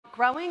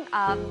Growing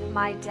up,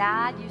 my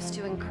dad used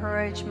to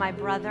encourage my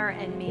brother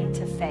and me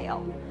to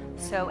fail.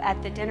 So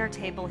at the dinner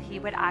table, he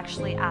would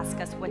actually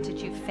ask us, what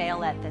did you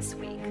fail at this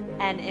week?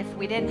 And if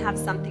we didn't have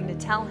something to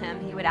tell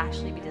him, he would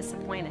actually be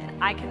disappointed.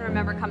 I can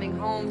remember coming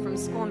home from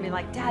school and be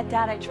like, Dad,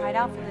 I tried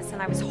out for this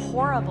and I was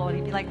horrible. And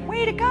he'd be like,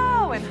 way to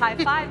go, and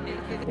high-five me.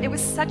 It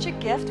was such a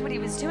gift what he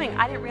was doing.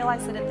 I didn't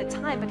realize it at the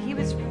time, but he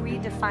was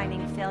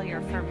redefining failure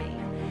for me.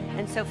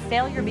 And so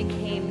failure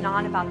became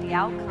not about the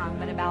outcome,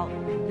 but about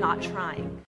not trying.